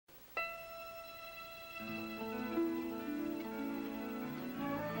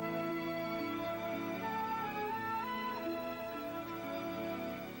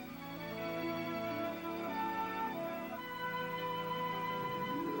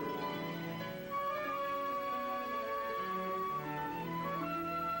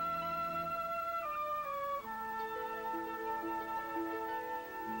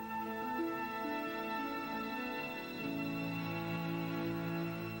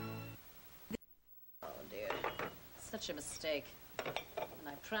such a mistake. And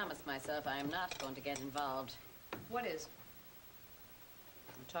I promised myself I am not going to get involved. What is?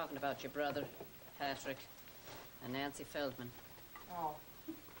 I'm talking about your brother, Patrick, and Nancy Feldman. Oh.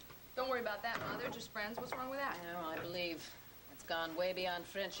 Don't worry about that, Mother. Just friends. What's wrong with that? No, I believe it's gone way beyond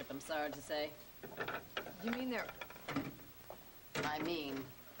friendship, I'm sorry to say. You mean they're... I mean,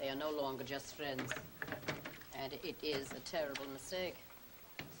 they are no longer just friends. And it is a terrible mistake.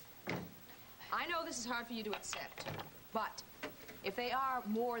 I know this is hard for you to accept, but if they are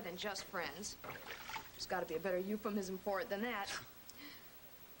more than just friends, there's got to be a better euphemism for it than that.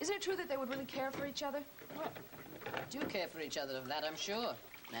 Isn't it true that they would really care for each other? Well, do care for each other, of that I'm sure.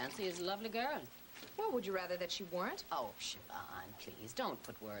 Nancy is a lovely girl. Well, would you rather that she weren't? Oh, Siobhan, please, don't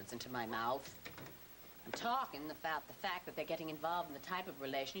put words into my mouth. I'm talking about the fact that they're getting involved in the type of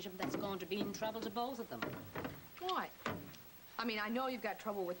relationship that's going to be in trouble to both of them. Why? I mean, I know you've got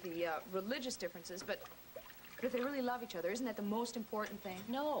trouble with the religious differences, but if they really love each other, isn't that the most important thing?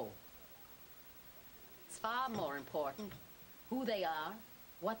 No. It's far more important who they are,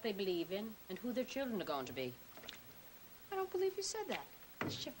 what they believe in, and who their children are going to be. I don't believe you said that.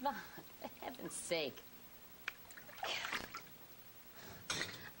 Siobhan, for heaven's sake.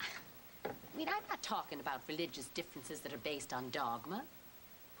 I mean, I'm not talking about religious differences that are based on dogma.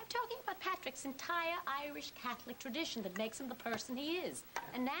 I'm talking about Patrick's entire Irish Catholic tradition that makes him the person he is.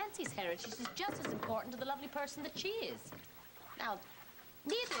 And Nancy's heritage is just as important to the lovely person that she is. Now,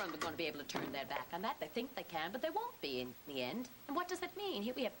 neither of them are going to be able to turn their back on that. They think they can, but they won't be in the end. And what does that mean?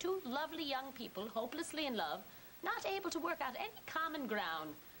 Here we have two lovely young people, hopelessly in love, not able to work out any common ground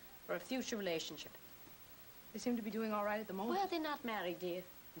for a future relationship. They seem to be doing all right at the moment. Well, they're not married, dear.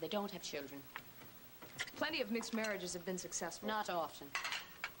 They don't have children. Plenty of mixed marriages have been successful. Not often.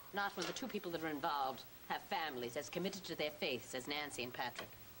 Not when the two people that are involved have families as committed to their faiths as Nancy and Patrick.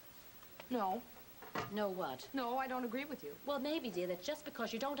 No. No what? No, I don't agree with you. Well, maybe, dear, that's just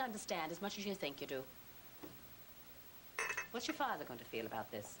because you don't understand as much as you think you do. What's your father going to feel about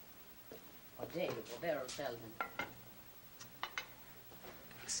this? Or Dave, or Beryl Feldman?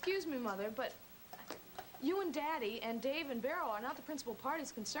 Excuse me, Mother, but you and Daddy and Dave and Beryl are not the principal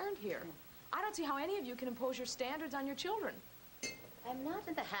parties concerned here. I don't see how any of you can impose your standards on your children. I'm not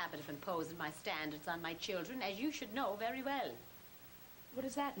in the habit of imposing my standards on my children, as you should know very well. What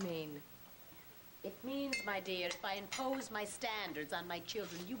does that mean? It means, my dear, if I imposed my standards on my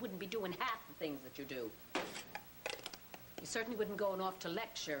children, you wouldn't be doing half the things that you do. You certainly wouldn't go off to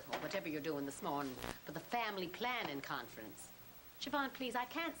lecture, or whatever you're doing this morning, for the family planning conference. Siobhan, please, I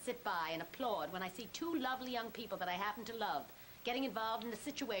can't sit by and applaud when I see two lovely young people that I happen to love getting involved in a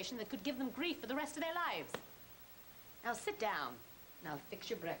situation that could give them grief for the rest of their lives. Now, sit down. Now, fix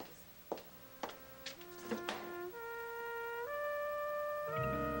your breakfast.